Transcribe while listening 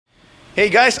Hey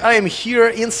guys, I am here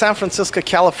in San Francisco,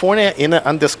 California in an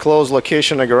undisclosed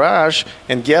location, a garage.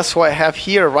 And guess who I have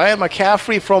here? Ryan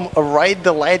McCaffrey from Ride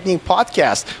the Lightning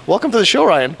podcast. Welcome to the show,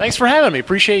 Ryan. Thanks for having me.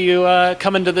 Appreciate you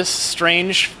coming to this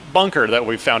strange bunker that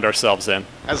we've found ourselves in.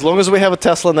 As long as we have a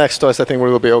Tesla next to us, I think we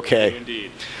will be okay.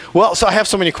 Indeed. Well, so I have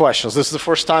so many questions. This is the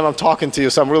first time I'm talking to you,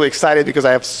 so I'm really excited because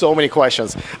I have so many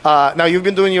questions. Now, you've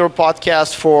been doing your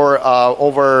podcast for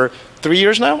over 3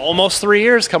 years now? Almost 3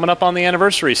 years, coming up on the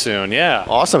anniversary soon, yeah.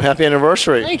 Awesome, happy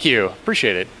anniversary. Thank you,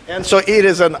 appreciate it. And so it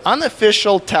is an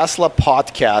unofficial Tesla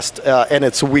podcast, and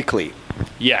it's weekly.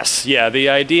 Yes, yeah, the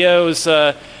idea was,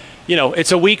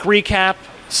 it's a week recap.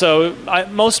 So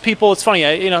most people, it's funny,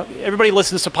 everybody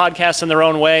listens to podcasts in their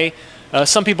own way.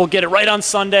 Some people get it right on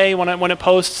Sunday when it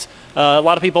posts. A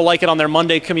lot of people like it on their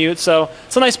Monday commute. So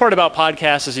it's a nice part about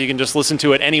podcasts is you can just listen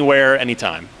to it anywhere,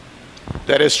 anytime.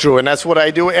 That is true, and that's what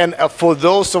I do. And for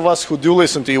those of us who do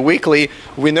listen to you weekly,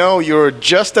 we know you're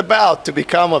just about to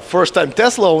become a first-time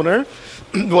Tesla owner.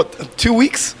 What, 2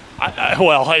 weeks?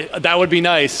 That would be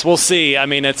nice. We'll see. I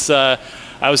mean, I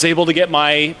was able to get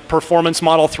my Performance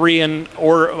Model 3 in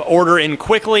order in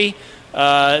quickly.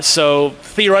 So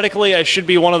theoretically, I should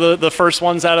be one of the first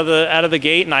ones out of the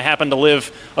gate, and I happen to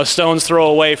live a stone's throw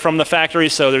away from the factory,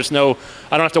 so I don't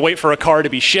have to wait for a car to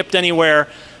be shipped anywhere.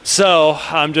 So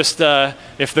I'm just,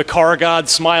 if the car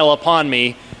gods smile upon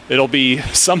me, it'll be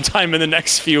sometime in the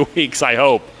next few weeks, I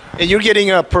hope. And you're getting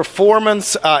a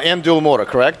performance and dual motor,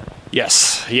 correct?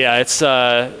 Yes. Yeah.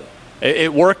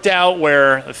 It worked out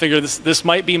where I figured this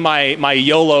might be my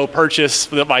YOLO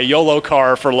purchase, my YOLO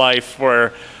car for life.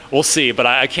 Where we'll see, but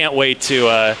I can't wait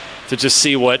to just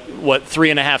see what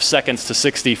 3.5 seconds to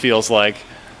 60 feels like.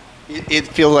 It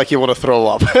feels like you want to throw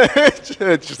up.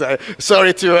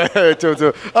 Sorry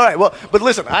to. All right. Well, but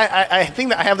listen, I think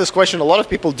that I have this question. A lot of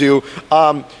people do.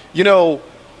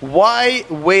 Why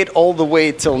wait all the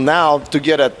way till now to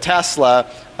get a Tesla?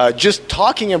 Just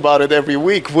talking about it every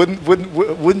week,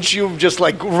 wouldn't you just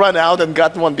like run out and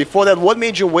got one before that? What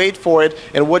made you wait for it,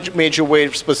 and what made you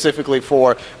wait specifically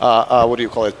for what do you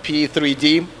call it,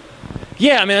 P3D?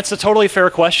 Yeah, I mean, that's a totally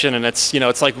fair question, and it's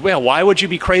like, well, why would you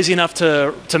be crazy enough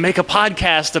to make a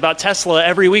podcast about Tesla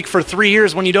every week for 3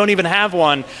 years when you don't even have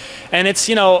one? And it's,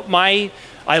 I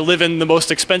live in the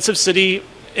most expensive city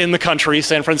in the country,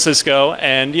 San Francisco,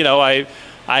 and I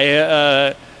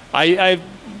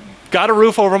got a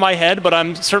roof over my head, but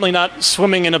I'm certainly not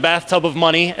swimming in a bathtub of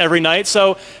money every night.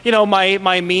 So,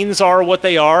 my means are what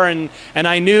they are, and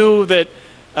I knew that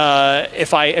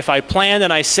if I planned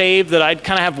and I saved, that I'd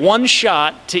kind of have one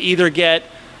shot to either get,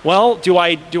 well, do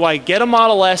I get a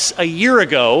Model S a year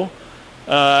ago,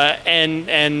 and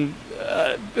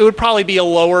it would probably be a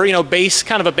lower,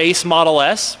 kind of a base Model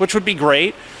S, which would be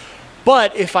great.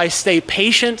 But if I stay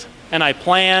patient and I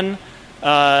plan,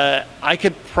 I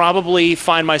could probably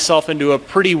find myself into a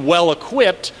pretty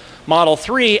well-equipped Model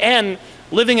 3. And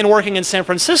living and working in San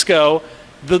Francisco,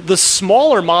 the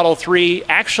smaller Model 3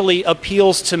 actually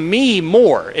appeals to me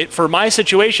more. For my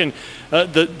situation,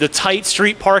 the tight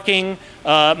street parking,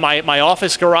 my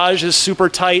office garage is super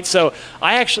tight. So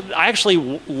I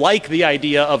actually like the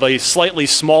idea of a slightly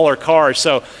smaller car.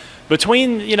 So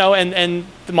between, and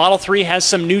the Model 3 has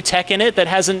some new tech in it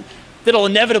that'll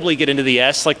inevitably get into the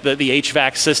S, like the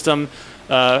HVAC system,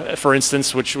 for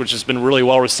instance, which has been really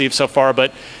well received so far.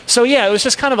 But so yeah, it was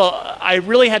just kind of I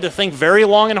really had to think very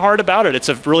long and hard about it. It's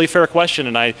a really fair question,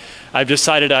 and I've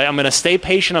decided I'm going to stay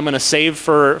patient. I'm going to save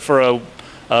for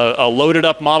a loaded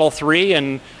up Model 3,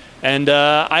 and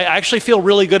I actually feel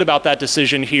really good about that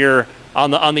decision here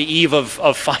on the eve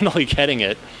of finally getting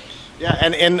it. Yeah,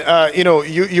 and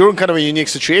you're in kind of a unique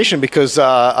situation because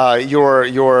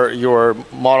your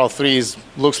Model 3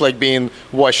 looks like being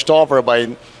watched over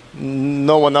by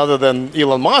no one other than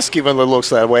Elon Musk, even though it looks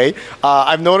that way.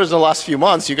 I've noticed in the last few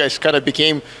months, you guys kind of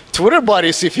became Twitter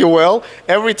buddies, if you will.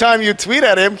 Every time you tweet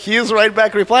at him, he's right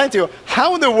back replying to you.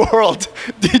 How in the world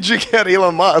did you get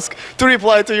Elon Musk to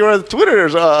reply to your Twitter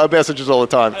messages all the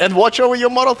time and watch over your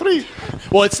Model 3?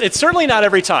 Well, it's certainly not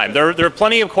every time. There are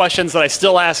plenty of questions that I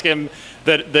still ask him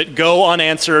that go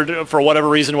unanswered for whatever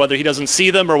reason, whether he doesn't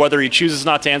see them or whether he chooses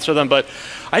not to answer them. But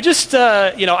I just,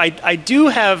 I do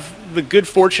have the good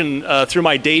fortune through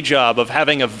my day job of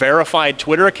having a verified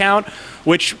Twitter account,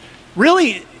 which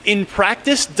really in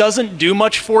practice doesn't do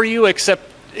much for you except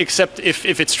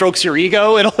if it strokes your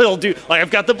ego, it'll do, like I've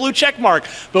got the blue check mark.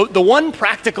 But the one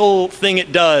practical thing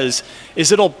it does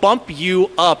is it'll bump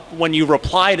you up when you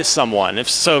reply to someone. If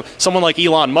so, someone like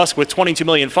Elon Musk with 22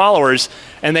 million followers,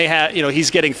 and they have,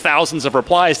 he's getting thousands of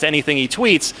replies to anything he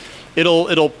tweets,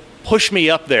 it'll push me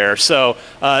up there. So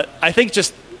I think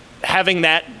just having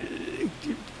that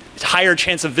higher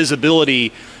chance of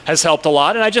visibility has helped a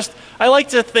lot. And I like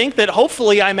to think that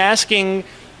hopefully I'm asking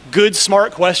good,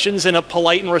 smart questions in a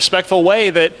polite and respectful way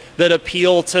that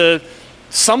appeal to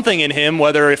something in him,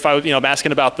 whether if I'm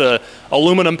asking about the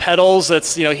aluminum pedals,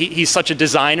 that's, he's such a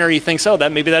designer, he thinks, oh,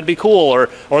 maybe that'd be cool,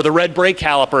 or the red brake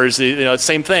calipers,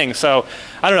 same thing. So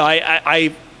I don't know,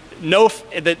 I know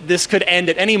that this could end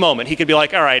at any moment. He could be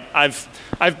like, all right,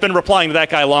 I've been replying to that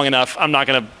guy long enough. I'm not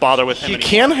going to bother with him anymore. He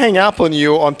can hang up on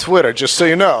you on Twitter, just so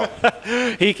you know.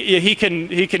 he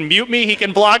can mute me. He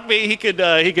can block me. He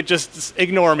could just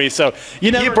ignore me. So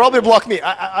he probably blocked me.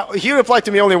 He replied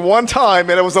to me only one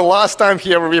time, and it was the last time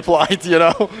he ever replied.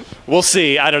 We'll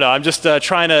see. I don't know. I'm just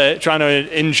trying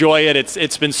to enjoy it.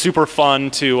 It's been super fun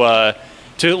to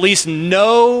at least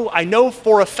know. I know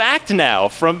for a fact now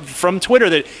from Twitter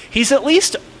that he's at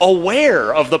least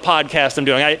aware of the podcast I'm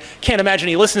doing. I can't imagine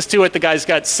he listens to it. The guy's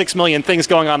got 6 million things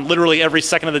going on literally every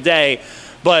second of the day.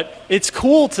 But it's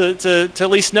cool to at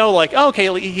least know, like, oh, okay,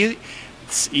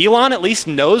 Elon at least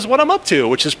knows what I'm up to,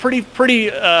 which is pretty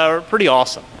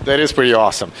awesome. That is pretty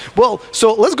awesome. Well,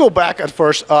 so let's go back at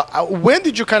first. When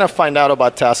did you kind of find out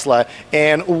about Tesla,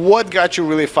 and what got you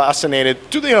really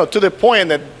fascinated to the point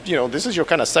that this is your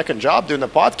kind of second job doing the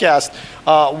podcast?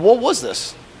 What was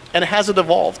this, and has it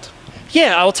evolved?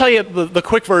 Yeah, I'll tell you the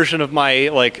quick version of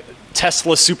my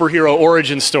Tesla superhero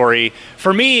origin story.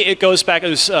 For me, it goes back. It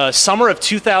was summer of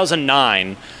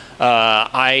 2009.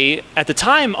 I, at the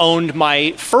time, owned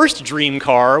my first dream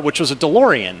car, which was a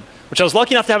DeLorean, which I was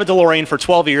lucky enough to have a DeLorean for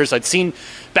 12 years. I'd seen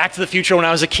Back to the Future when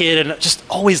I was a kid, and just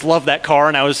always loved that car,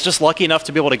 and I was just lucky enough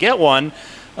to be able to get one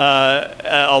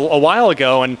a while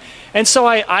ago. And so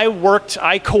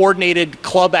I coordinated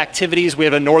club activities. We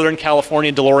have a Northern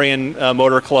California DeLorean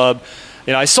motor club.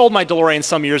 I sold my DeLorean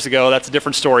some years ago. That's a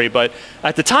different story. But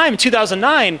at the time,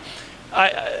 2009,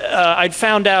 I'd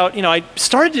found out, I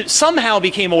somehow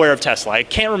became aware of Tesla. I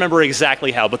can't remember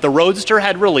exactly how, but the Roadster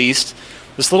had released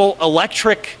this little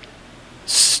electric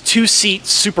 2-seat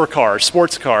supercar,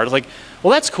 sports car. I was like,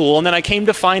 well, that's cool. And then I came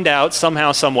to find out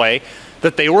somehow, some way,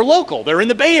 that they were local. They're in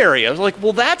the Bay Area. I was like,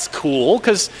 well, that's cool,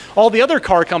 because all the other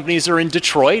car companies are in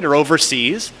Detroit or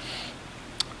overseas.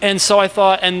 And so I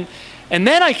thought, and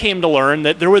then I came to learn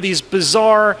that there were these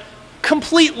bizarre,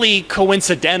 completely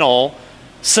coincidental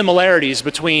similarities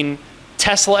between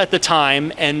Tesla at the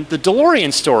time and the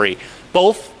DeLorean story.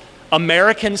 Both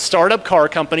American startup car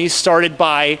companies started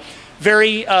by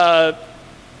very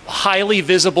highly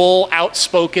visible,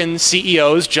 outspoken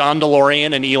CEOs, John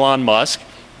DeLorean and Elon Musk.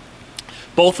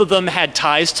 Both of them had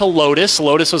ties to Lotus.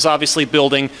 Lotus was obviously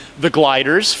building the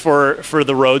gliders for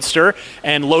the Roadster,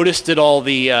 and Lotus did all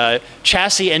the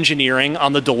chassis engineering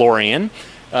on the DeLorean.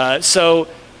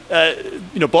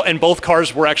 And both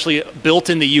cars were actually built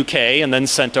in the UK and then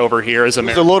sent over here as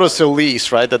American. The Lotus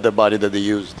Elise, right? That the body that they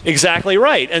used. Exactly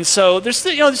right. And so there's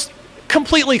there's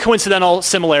completely coincidental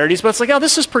similarities, but it's like, oh,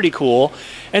 this is pretty cool.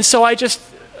 And so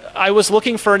I was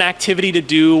looking for an activity to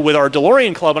do with our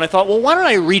DeLorean club, and I thought, well, why don't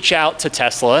I reach out to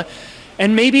Tesla,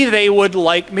 and maybe they would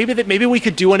maybe we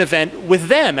could do an event with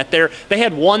them at they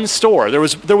had one store. There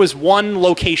was one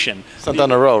location.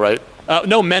 Santana Row, right?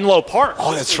 No, Menlo Park.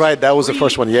 Oh, that's right. That was the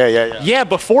first one. Yeah. Yeah,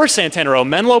 before Santana Row,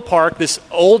 Menlo Park, this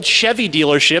old Chevy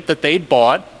dealership that they'd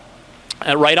bought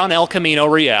right on El Camino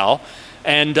Real,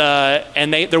 and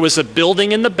there was a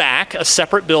building in the back, a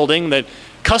separate building that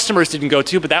customers didn't go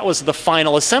to, but that was the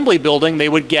final assembly building. They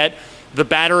would get the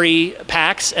battery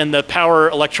packs and the power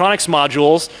electronics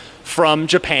modules from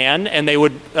Japan, and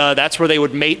that's where they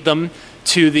would mate them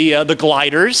to the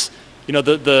gliders,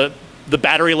 the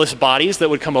batteryless bodies that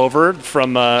would come over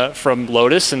from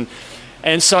Lotus, and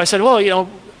so I said, well,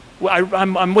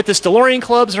 I'm with this DeLorean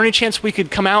club. Is there any chance we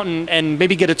could come out and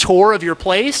maybe get a tour of your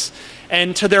place?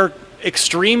 And to their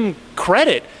extreme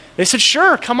credit, they said,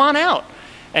 sure, come on out.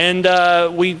 And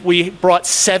we brought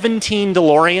 17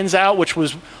 DeLoreans out, which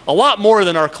was a lot more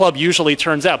than our club usually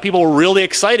turns out. People were really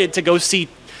excited to go see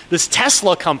this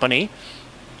Tesla company.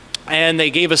 And they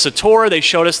gave us a tour. They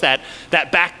showed us that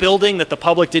back building that the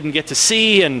public didn't get to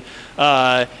see. And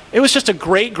it was just a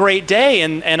great, great day.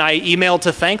 And I emailed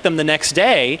to thank them the next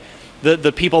day,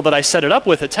 the people that I set it up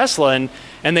with at Tesla.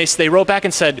 And they wrote back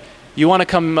and said, you want to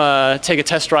come take a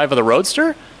test drive of the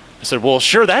Roadster? I said, well,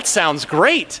 sure, that sounds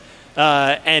great.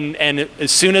 And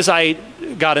as soon as I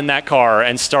got in that car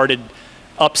and started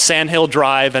up Sand Hill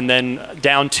Drive and then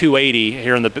down 280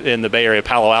 here in the Bay Area,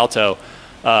 Palo Alto,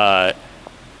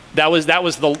 that was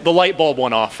the light bulb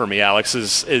went off for me, Alex.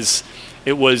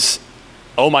 It was,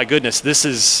 oh my goodness, this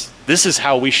is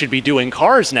how we should be doing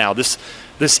cars now. This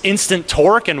instant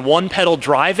torque and one pedal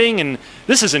driving, and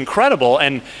this is incredible.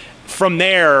 And from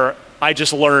there, I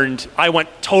just learned, I went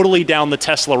totally down the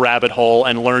Tesla rabbit hole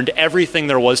and learned everything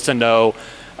there was to know.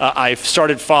 I've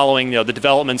started following, the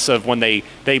developments of when they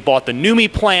bought the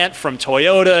NUMMI plant from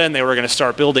Toyota, and they were going to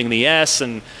start building the S,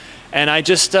 and I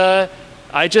just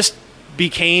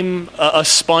became a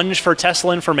sponge for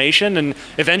Tesla information. And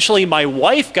eventually, my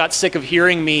wife got sick of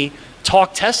hearing me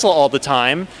talk Tesla all the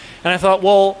time, and I thought,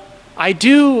 well, I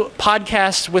do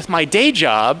podcasts with my day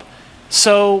job,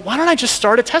 so why don't I just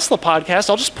start a Tesla podcast?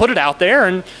 I'll just put it out there,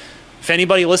 and if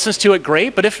anybody listens to it,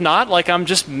 great. But if not, like I'm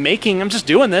just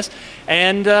doing this,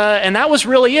 and that was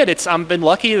really it. I've been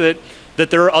lucky that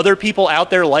there are other people out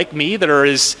there like me that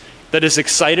is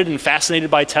excited and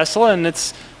fascinated by Tesla, and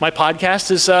my podcast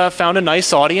has found a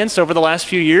nice audience over the last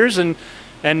few years, and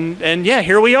yeah,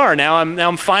 here we are. Now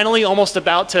I'm finally almost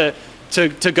about to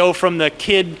go from the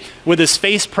kid with his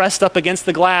face pressed up against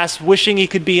the glass, wishing he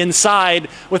could be inside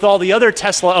with all the other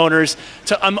Tesla owners,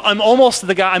 to I'm almost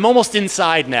the guy. I'm almost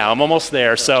inside now. I'm almost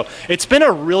there. So it's been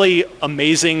a really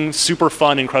amazing, super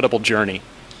fun, incredible journey.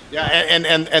 Yeah,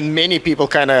 and many people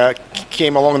kind of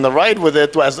came along the ride with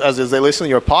it as they listen to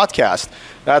your podcast.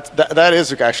 That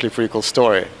is actually a pretty cool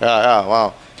story. Yeah,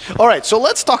 wow. All right, so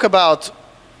let's talk about.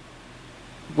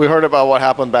 We heard about what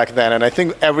happened back then, and I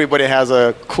think everybody has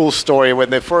a cool story when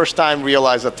they first time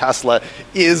realized that Tesla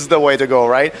is the way to go,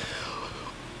 right?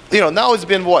 Now it's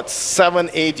been,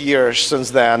 7-8 years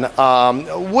since then.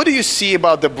 What do you see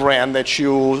about the brand that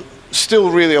you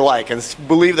still really like and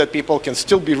believe that people can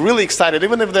still be really excited,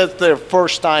 even if that's their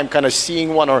first time kind of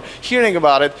seeing one or hearing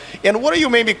about it? And what are you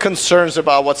maybe concerns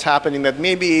about what's happening that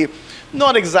maybe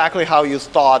not exactly how you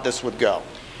thought this would go?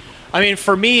 I mean,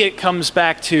 for me, it comes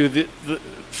back to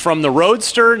from the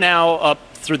Roadster now up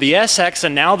through the SX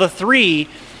and now the 3.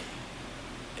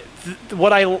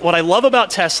 What I love about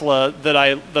Tesla that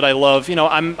I love,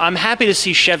 I'm happy to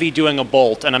see Chevy doing a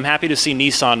Bolt, and I'm happy to see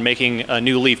Nissan making a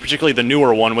new Leaf, particularly the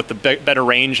newer one with the better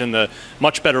range and the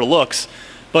much better looks.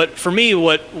 But for me,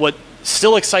 what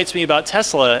still excites me about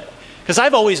Tesla, because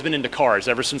I've always been into cars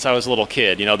ever since I was a little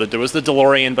kid. There was the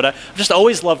DeLorean, but I've just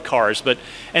always loved cars.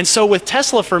 And so with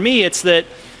Tesla, for me, it's that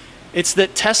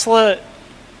Tesla,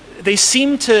 they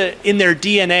seem to, in their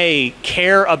DNA,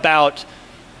 care about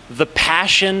the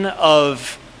passion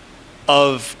of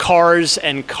cars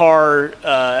and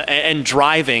and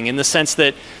driving, in the sense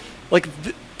that,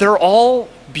 they're all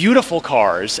beautiful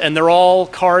cars, and they're all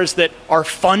cars that are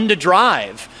fun to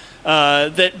drive.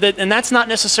 And that's not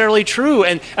necessarily true.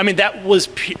 And I mean, that was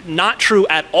not true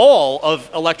at all of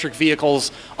electric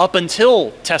vehicles up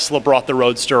until Tesla brought the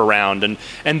Roadster around,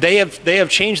 and they have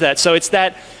changed that. So it's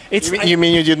that. You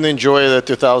mean you didn't enjoy the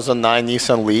 2009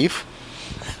 Nissan Leaf?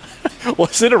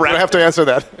 Was it around? You have to answer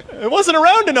that. It wasn't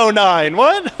around in 2009.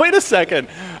 What? Wait a second.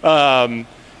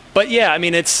 But yeah, I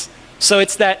mean, it's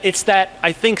that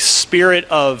I think spirit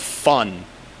of fun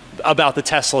about the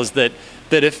Teslas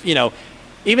that if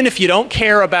even if you don't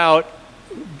care about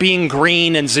being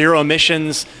green and zero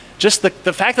emissions, just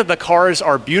the fact that the cars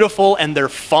are beautiful and they're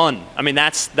fun. I mean,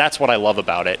 that's what I love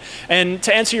about it. And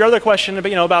to answer your other question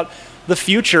about the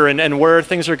future and where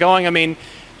things are going, I mean,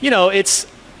 it's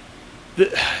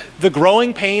the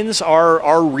growing pains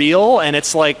are real, and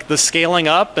it's like the scaling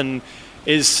up and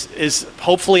is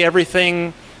hopefully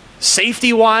everything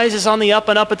safety-wise is on the up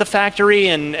and up at the factory,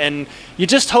 and you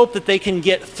just hope that they can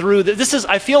get through.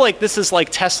 I feel like this is like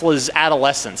Tesla's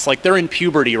adolescence. Like, they're in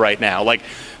puberty right now. Like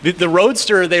the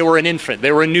Roadster, they were an infant,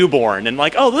 they were a newborn, and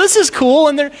like, oh, this is cool,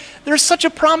 and there's such a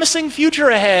promising future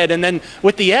ahead. And then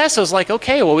with the S, I was like,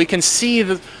 okay, well, we can see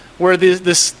where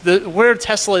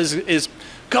Tesla is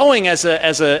going as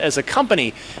a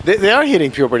company. They are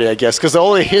hitting puberty, I guess, because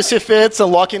all the hissy fits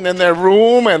and locking in their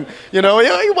room, and I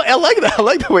like that. I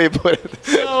like the way you put it.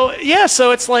 So yeah,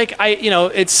 so it's like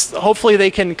it's hopefully they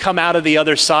can come out of the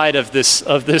other side of this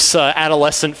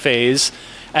adolescent phase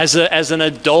as an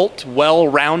adult,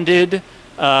 well-rounded,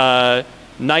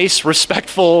 nice,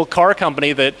 respectful car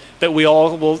company that we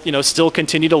all will still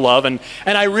continue to love, and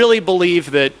I really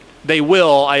believe that they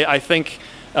will. I think.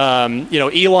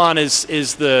 Elon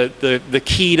is the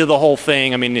key to the whole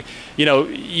thing. I mean,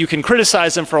 you can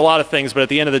criticize him for a lot of things, but at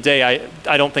the end of the day,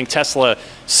 I don't think Tesla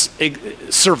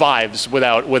survives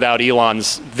without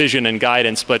Elon's vision and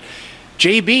guidance. But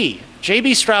JB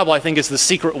Straubel, I think, is the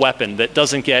secret weapon that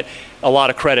doesn't get a lot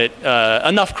of credit,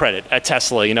 enough credit at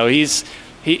Tesla. He's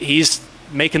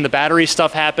making the battery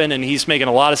stuff happen, and he's making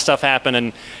a lot of stuff happen,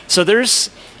 and so there's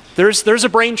a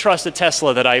brain trust at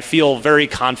Tesla that I feel very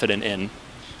confident in.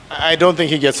 I don't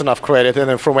think he gets enough credit, and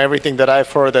then from everything that I've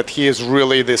heard, that he is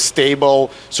really the stable,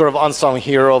 sort of unsung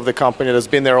hero of the company that's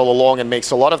been there all along and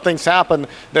makes a lot of things happen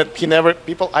that he never.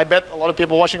 I bet a lot of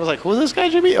people watching was like, "Who's this guy,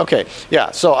 Jimmy?" Okay,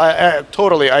 yeah. So I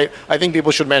think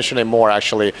people should mention him more.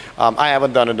 Actually, I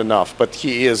haven't done it enough, but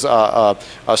he is a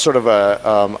sort of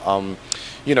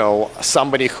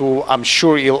somebody who I'm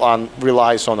sure Elon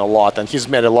relies on a lot, and he's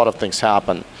made a lot of things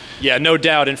happen. Yeah, no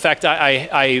doubt. In fact,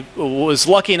 I was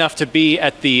lucky enough to be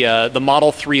at the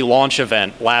Model 3 launch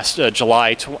event last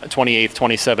July 28th,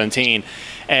 2017,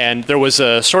 and there was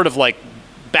a sort of like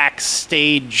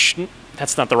backstage.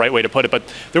 That's not the right way to put it, but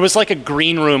there was like a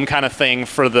green room kind of thing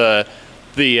for the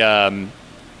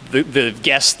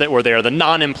guests that were there, the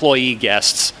non-employee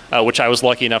guests, which I was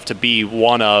lucky enough to be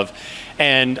one of.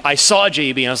 And I saw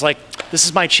JB, and I was like, "This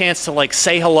is my chance to like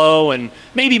say hello and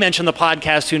maybe mention the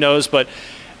podcast. Who knows?" But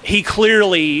he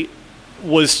clearly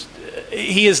was.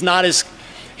 He's not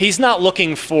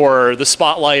looking for the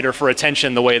spotlight or for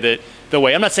attention the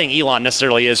way I'm not saying Elon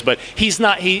necessarily is, but he's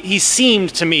not. He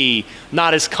seemed to me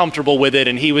not as comfortable with it,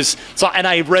 and he was. So, and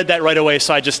I read that right away.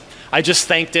 So I just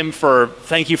thanked him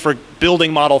thank you for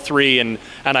building Model 3, and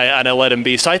I let him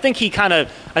be. So I think he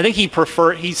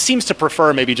seems to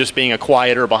prefer maybe just being a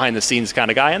quieter, behind the scenes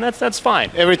kind of guy, and that's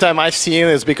fine. Every time I've seen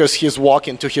it is because he's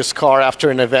walking to his car after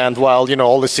an event while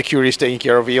all the security is taking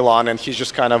care of Elon, and he's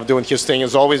just kind of doing his thing.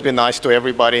 He's always been nice to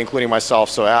everybody, including myself.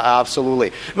 So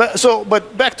absolutely.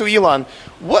 But back to Elon.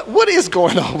 What is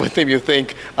going on with him, you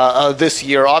think, this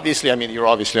year? Obviously, I mean, you're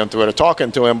obviously on Twitter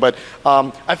talking to him, but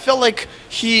I feel like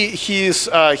he's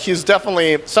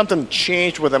definitely, something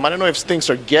changed with him. I don't know if things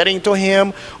are getting to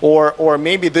him, or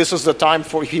maybe this is the time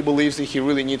for he believes that he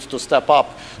really needs to step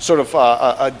up, sort of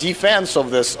a defense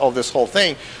of this whole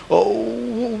thing.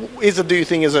 Do you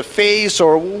think is a phase,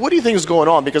 or what do you think is going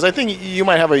on? Because I think you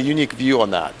might have a unique view on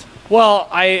that. Well,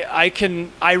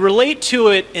 I relate to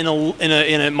it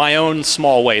in my own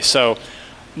small way. So,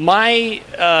 my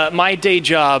day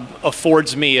job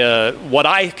affords me what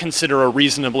I consider a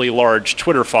reasonably large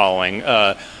Twitter following,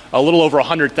 a little over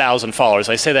 100,000 followers.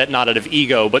 I say that not out of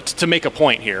ego, but to make a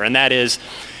point here, and that is,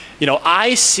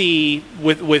 I see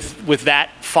with that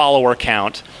follower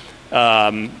count,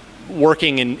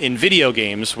 working in video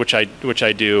games, which I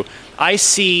do, I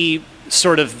see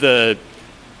sort of the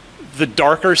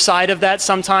darker side of that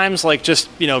sometimes. Like, just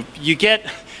you get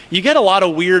a lot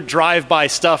of weird drive-by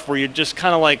stuff where you're just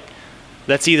kind of like,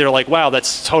 that's either like, wow,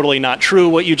 that's totally not true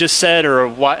what you just said, or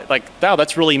why, like, wow,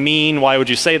 that's really mean, why would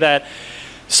you say that?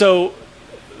 So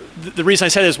the reason I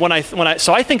said is when I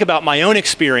think about my own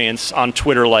experience on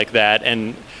Twitter like that,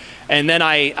 and then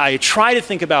I try to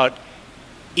think about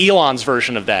Elon's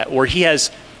version of that, where he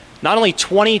has not only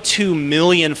 22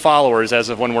 million followers as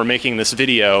of when we're making this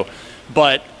video,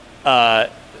 but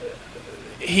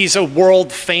he's a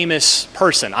world famous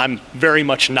person. I'm very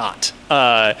much not.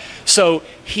 So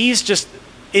he's just,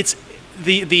 it's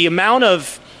the amount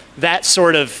of that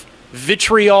sort of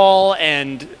vitriol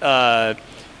and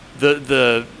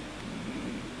the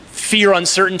fear,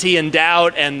 uncertainty, and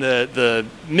doubt, and the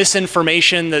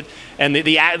misinformation that, and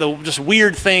the just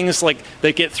weird things like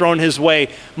that get thrown his way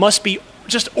must be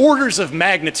just orders of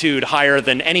magnitude higher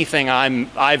than anything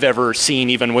I've ever seen,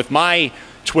 even with my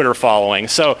Twitter following.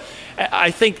 So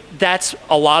I think that's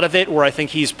a lot of it, where I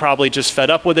think he's probably just fed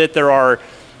up with it. There are,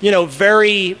 I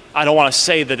don't want to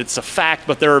say that it's a fact,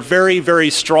 but there are very,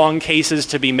 very strong cases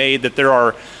to be made that there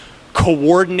are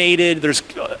there's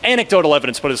anecdotal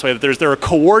evidence, put it this way, that there are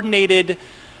coordinated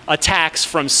attacks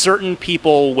from certain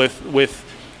people with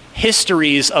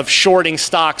histories of shorting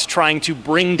stocks, trying to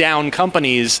bring down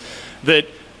companies, that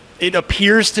it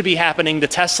appears to be happening to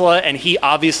Tesla, and he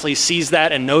obviously sees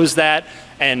that and knows that.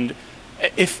 And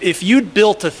if you'd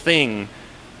built a thing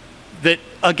that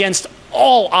against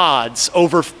all odds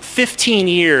over 15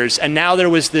 years, and now there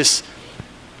was this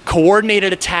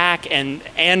coordinated attack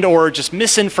and or just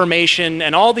misinformation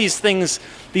and all these things,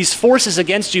 these forces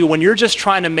against you, when you're just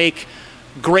trying to make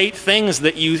great things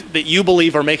that you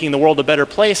believe are making the world a better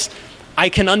place, I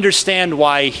can understand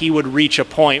why he would reach a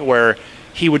point where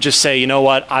he would just say, you know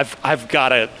what, I've got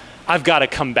to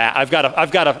come back. I've got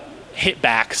to hit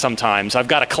back sometimes. I've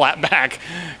got to clap back,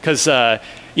 because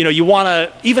you want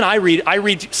to. Even I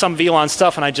read some of Elon's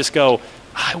stuff, and I just go,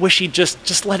 I wish he'd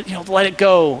just let it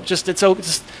go.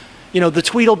 The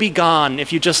tweet will be gone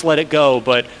if you just let it go.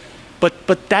 But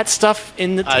that stuff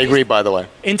I agree, by the way.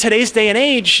 In today's day and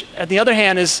age, on the other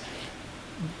hand, is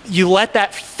you let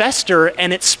that fester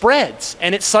and it spreads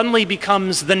and it suddenly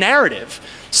becomes the narrative.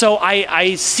 So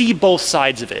I see both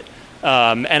sides of it,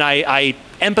 and I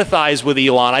empathize with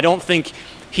Elon. I don't think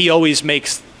he always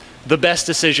makes the best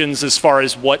decisions as far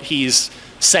as what he's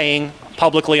saying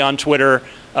publicly on Twitter.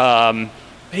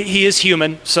 He is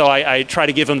human, so I try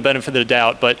to give him the benefit of the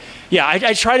doubt. But yeah,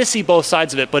 I try to see both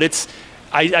sides of it. But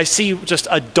I see just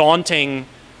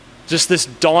this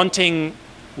daunting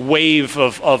wave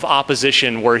of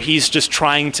opposition where he's just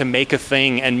trying to make a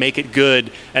thing and make it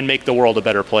good and make the world a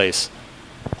better place.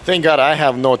 Thank God I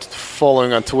have no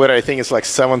following on Twitter. I think it's like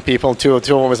 7 people. Two of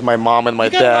them is my mom and my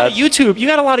dad. You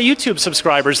got a lot of YouTube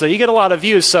subscribers, though. You get a lot of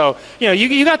views. So,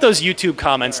 you got those YouTube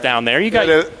comments down there. You got.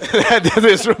 That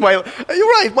is you're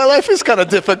right. My life is kind of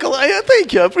difficult.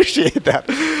 Thank you. I appreciate that.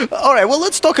 All right. Well,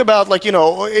 let's talk about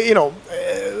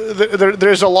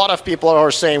there's a lot of people who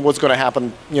are saying what's going to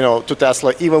happen, to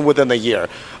Tesla even within a year.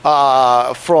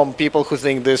 From people who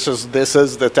think this is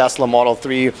the Tesla Model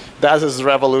 3, that is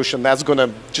revolution. That's going to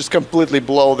just completely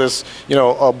blow this,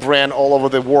 brand all over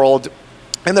the world.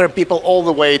 And there are people all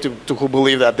the way to who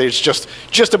believe that they're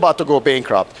just about to go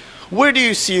bankrupt. Where do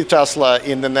you see Tesla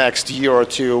in the next year or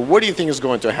two? What do you think is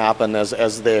going to happen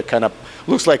as they kind of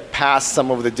looks like past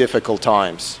some of the difficult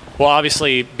times? Well,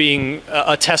 obviously, being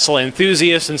a Tesla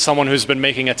enthusiast and someone who's been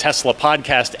making a Tesla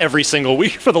podcast every single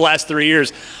week for the last 3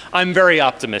 years, I'm very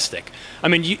optimistic. I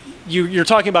mean, you're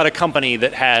talking about a company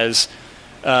that has,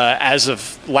 as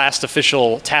of last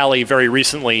official tally very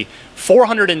recently,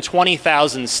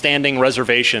 420,000 standing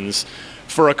reservations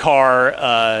for a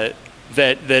car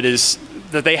that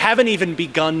they haven't even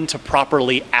begun to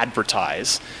properly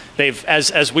advertise. They've,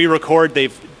 as we record,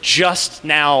 they've just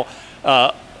now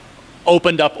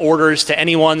opened up orders to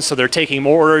anyone, so they're taking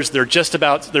more orders. They're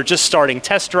just starting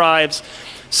test drives.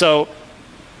 So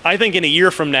I think in a year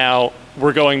from now,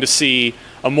 we're going to see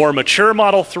a more mature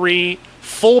Model 3,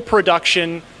 full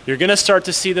production. You're going to start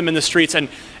to see them in the streets.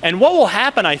 And what will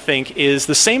happen, I think, is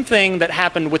the same thing that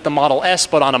happened with the Model S,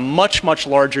 but on a much, much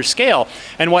larger scale.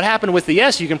 And what happened with the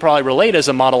S, you can probably relate as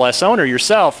a Model S owner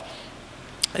yourself,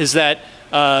 is that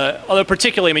although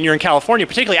particularly, I mean, you're in California,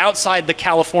 particularly outside the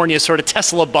California sort of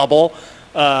Tesla bubble,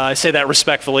 I say that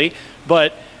respectfully,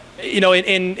 but,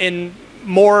 in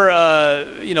more,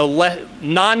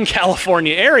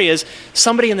 non-California areas,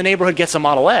 somebody in the neighborhood gets a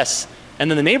Model S, and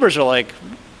then the neighbors are like,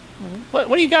 what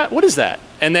do you got? What is that?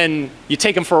 And then you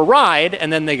take them for a ride,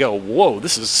 and then they go, whoa,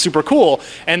 this is super cool.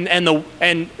 And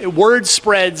word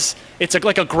spreads. It's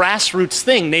like a grassroots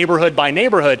thing, neighborhood by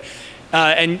neighborhood.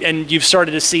 And you've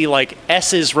started to see like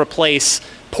S's replace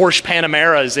Porsche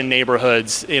Panameras in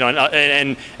neighborhoods,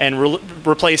 and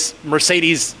replace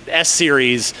Mercedes S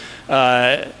Series,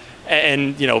 and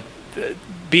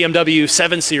BMW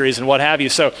 7 Series and what have you.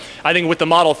 So I think with the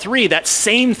Model 3, that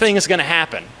same thing is going to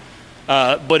happen,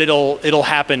 but it'll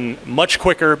happen much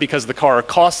quicker because the car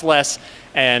costs less,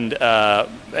 and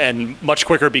much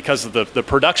quicker because of the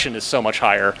production is so much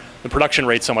higher. The production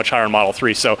rate's so much higher in Model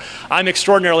 3. So I'm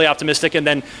extraordinarily optimistic. And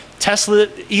then Tesla,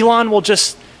 Elon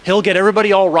he'll get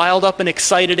everybody all riled up and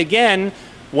excited again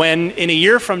when in a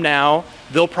year from now,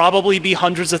 there'll probably be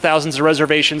hundreds of thousands of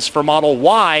reservations for Model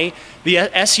Y. The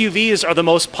SUVs are the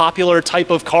most popular type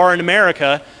of car in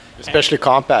America. Especially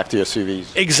compact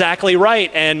SUVs. Exactly right.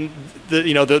 And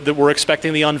we're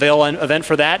expecting the unveil event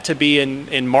for that to be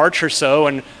in March or so,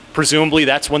 and presumably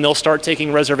that's when they'll start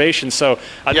taking reservations. So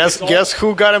guess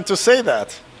who got him to say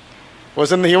that?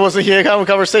 Wasn't he having a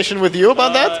conversation with you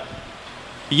about that?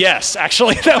 Yes,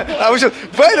 actually. I was just,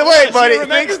 by the way, buddy,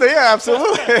 thanks to, yeah,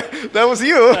 absolutely. That was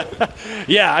you.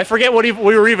 Yeah, I forget what we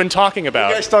were even talking about.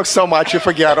 You guys talk so much, you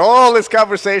forget all this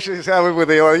conversation he's having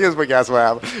with you. You forget what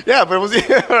happened. Yeah, but it was,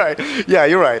 yeah, all right. Yeah,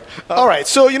 you're right. All right,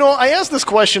 so, I asked this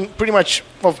question pretty much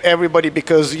of everybody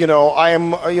because, I am,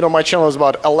 my channel is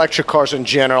about electric cars in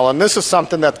general, and this is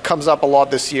something that comes up a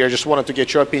lot this year. Just wanted to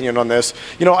get your opinion on this.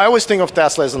 I always think of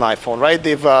Tesla as an iPhone, right?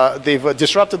 They've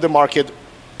disrupted the market.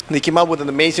 They came up with an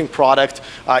amazing product.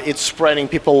 It's spreading.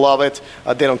 People love it.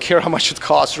 They don't care how much it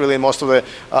costs, really, most of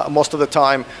the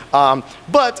time.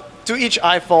 But to each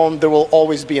iPhone, there will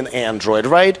always be an Android,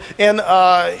 right? And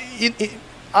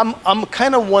I'm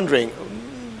kind of wondering,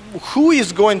 who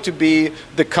is going to be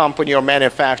the company or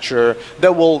manufacturer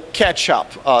that will catch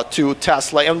up to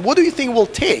Tesla? And what do you think will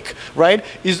take, right?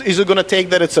 Is it going to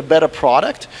take that it's a better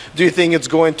product? Do you think it's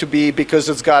going to be because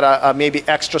it's got maybe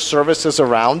extra services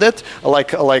around it,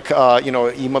 like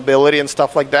e-mobility and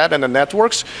stuff like that, and the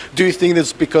networks? Do you think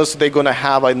it's because they're going to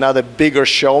have another bigger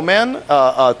showman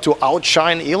to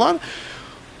outshine Elon?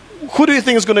 Who do you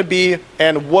think is going to be,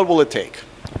 and what will it take?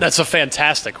 That's a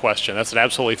fantastic question. That's an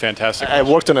absolutely fantastic question.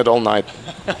 I worked on it all night.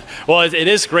 Well, it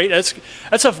is great.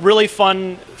 That's a really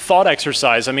fun thought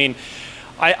exercise. I mean,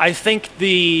 I think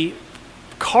the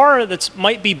car that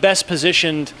might be best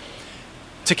positioned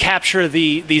to capture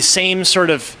the same sort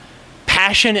of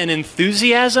passion and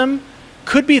enthusiasm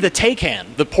could be the Taycan,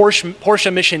 the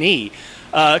Porsche Mission E,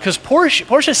 because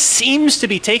Porsche seems to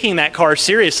be taking that car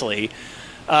seriously,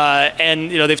 and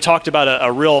they've talked about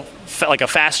a real like a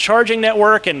fast charging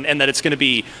network, and that it's going to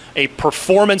be a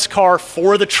performance car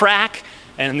for the track,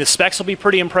 and the specs will be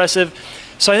pretty impressive.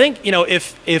 So I think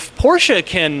if Porsche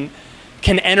can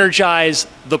energize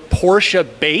the Porsche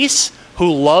base,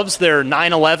 who loves their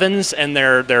 911s and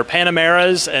their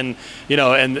Panameras, and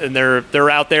and they're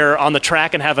out there on the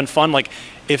track and having fun. Like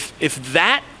if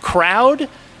that crowd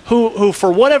who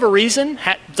for whatever reason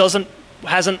hasn't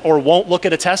or won't look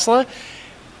at a Tesla,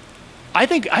 I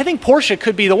think Porsche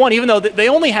could be the one, even though they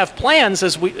only have plans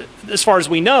as far as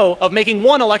we know of making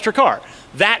one electric car,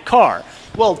 that car.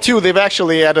 Well, two, they've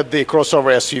actually added the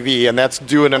crossover SUV, and that's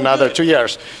due in another 2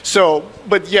 years. So,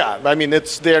 but yeah, I mean,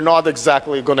 they're not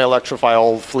exactly going to electrify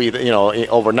all fleet,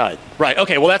 overnight. Right.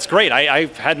 Okay. Well, that's great. I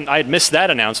had missed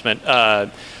that announcement.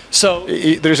 So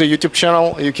there's a YouTube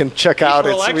channel you can check out.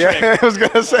 Yeah, I was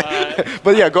going to say,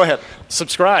 but yeah, go ahead.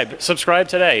 Subscribe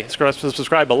today.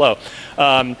 Subscribe below.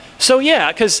 So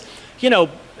yeah, because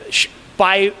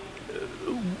by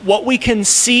what we can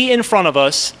see in front of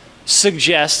us,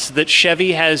 suggests that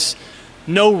Chevy has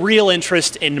no real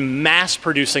interest in mass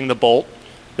producing the Bolt.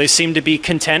 They seem to be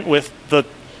content with the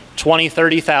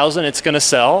 20,000-30,000 it's going to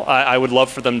sell. I would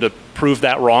love for them to prove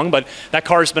that wrong, but that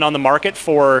car's been on the market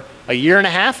for a year and a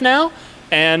half now,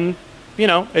 and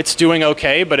it's doing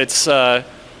okay, but it's they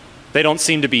don't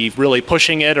seem to be really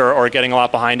pushing it or getting a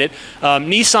lot behind it.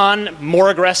 Nissan,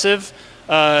 more aggressive.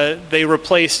 They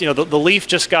replaced, the Leaf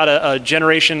just got a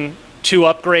Generation 2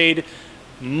 upgrade.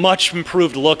 Much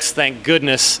improved looks, thank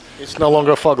goodness. It's no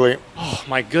longer fugly. Oh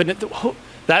my goodness.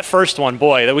 That first one,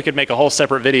 boy, that we could make a whole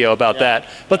separate video about that.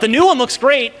 But the new one looks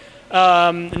great.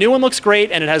 The new one looks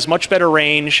great, and it has much better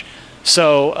range.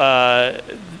 So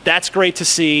that's great to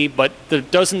see, but there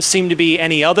doesn't seem to be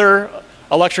any other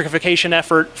electrification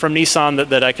effort from Nissan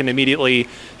that I can immediately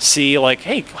see. Like,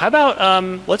 hey, how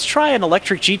about let's try an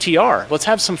electric GTR? Let's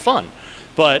have some fun.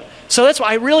 But so that's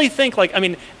why I really think,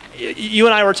 you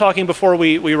and I were talking before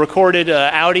we recorded.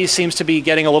 Audi seems to be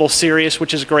getting a little serious,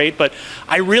 which is great. But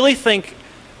I really think,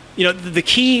 the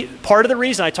key part of the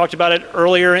reason, I talked about it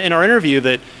earlier in our interview,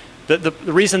 that the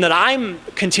reason that I'm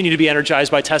continue to be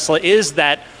energized by Tesla is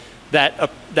that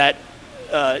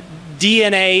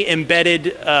DNA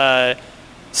embedded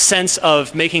sense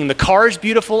of making the cars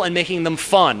beautiful and making them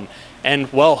fun.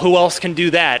 And well, who else can do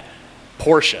that?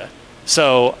 Porsche.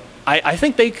 So I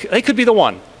think they could be the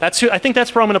one. I think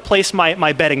that's where I'm going to place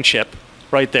my betting chip,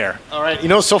 right there. All right.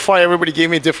 So far everybody gave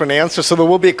me different answers, so there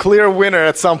will be a clear winner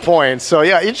at some point. So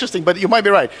yeah, interesting. But you might be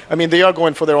right. I mean, they are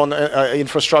going for their own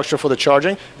infrastructure for the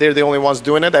charging. They're the only ones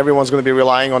doing it. Everyone's going to be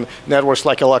relying on networks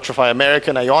like Electrify America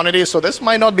and Ionity. So this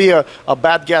might not be a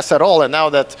bad guess at all. And now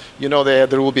that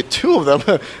there will be two of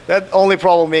them, that only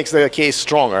probably makes the case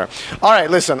stronger. All right.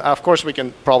 Listen. Of course, we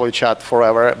can probably chat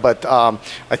forever, but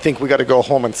I think we got to go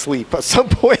home and sleep at some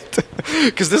point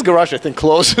because this garage, I think,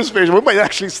 closes. We might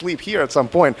actually sleep here at some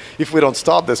point if we don't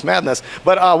stop this madness.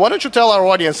 But why don't you tell our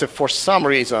audience, if for some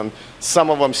reason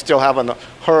some of them still haven't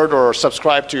heard or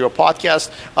subscribed to your podcast,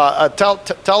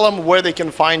 tell them where they can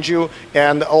find you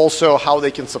and also how they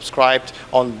can subscribe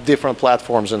on different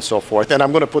platforms and so forth. And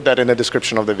I'm going to put that in the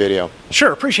description of the video.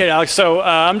 Sure, appreciate it, Alex. So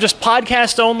I'm just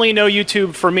podcast only, no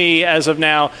YouTube for me as of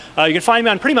now. You can find me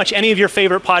on pretty much any of your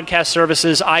favorite podcast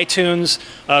services: iTunes,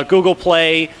 Google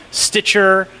Play,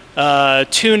 Stitcher,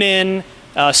 TuneIn,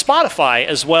 Spotify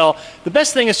as well. The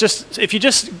best thing is just if you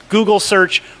just Google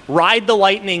search "Ride the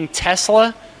Lightning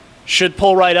Tesla," should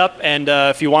pull right up. And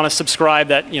if you want to subscribe,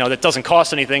 that that doesn't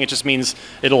cost anything. It just means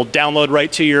it'll download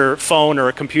right to your phone or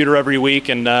a computer every week.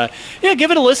 And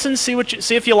give it a listen. See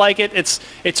if you like it.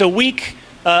 It's a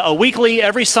weekly.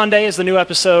 Every Sunday is the new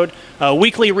episode.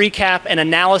 Weekly recap and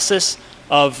analysis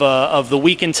of the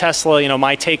week in Tesla.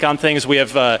 My take on things.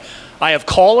 I have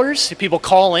callers. People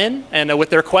call in and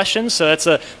with their questions, so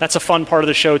that's a fun part of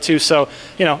the show too. So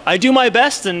I do my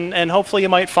best, and hopefully you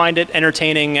might find it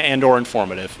entertaining and or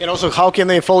informative. And also, how can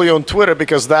they follow you on Twitter?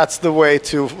 Because that's the way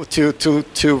to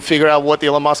figure out what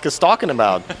Elon Musk is talking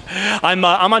about. I'm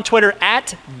on Twitter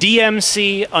at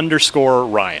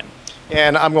DMC_Ryan.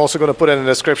 And I'm also going to put it in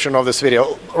the description of this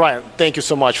video. Ryan, thank you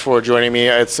so much for joining me.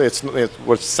 It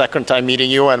was second time meeting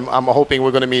you, and I'm hoping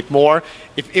we're going to meet more.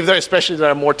 If there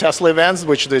are more Tesla events,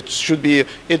 which it should be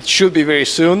very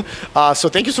soon. So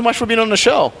thank you so much for being on the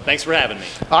show. Thanks for having me.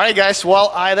 All right, guys. Well,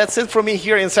 that's it for me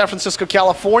here in San Francisco,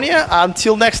 California.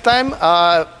 Until next time,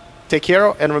 take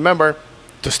care and remember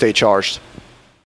to stay charged.